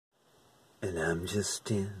And I'm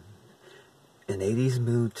just in an 80's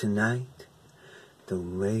mood tonight. The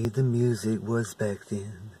way the music was back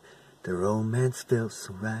then, the romance felt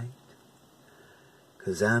so right.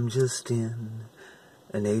 'Cause I'm just in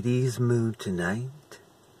an 80's mood tonight.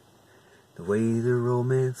 The way the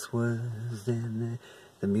romance was then,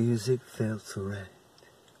 the music felt so right.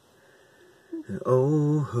 And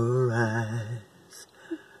oh, her eyes,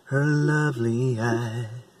 her lovely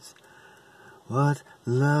eyes, what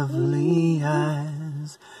lovely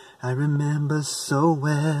eyes. I remember so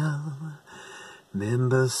well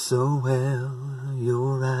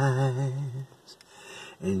your eyes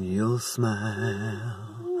and your smile,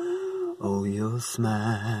 oh, your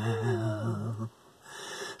smile.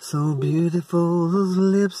 So beautiful, those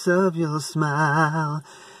lips of your smile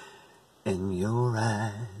and your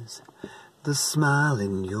eyes, the smile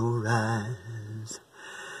in your eyes.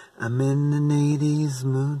 I'm in an 80's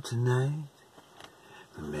mood tonight,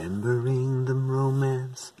 remembering the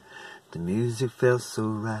romance, the music felt so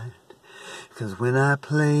right. 'Cause when I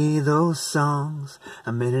play those songs,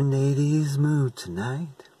 I'm in an 80's mood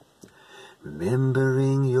tonight,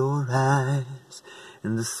 remembering your eyes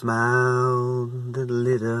and the smile that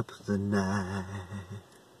lit up the night.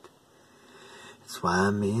 That's why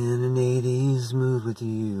I'm in an 80's mood with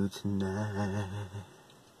you tonight.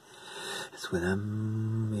 That's when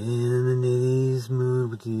I'm in an 80's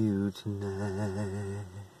mood with you tonight.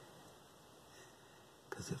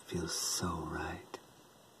 'Cause it feels so right.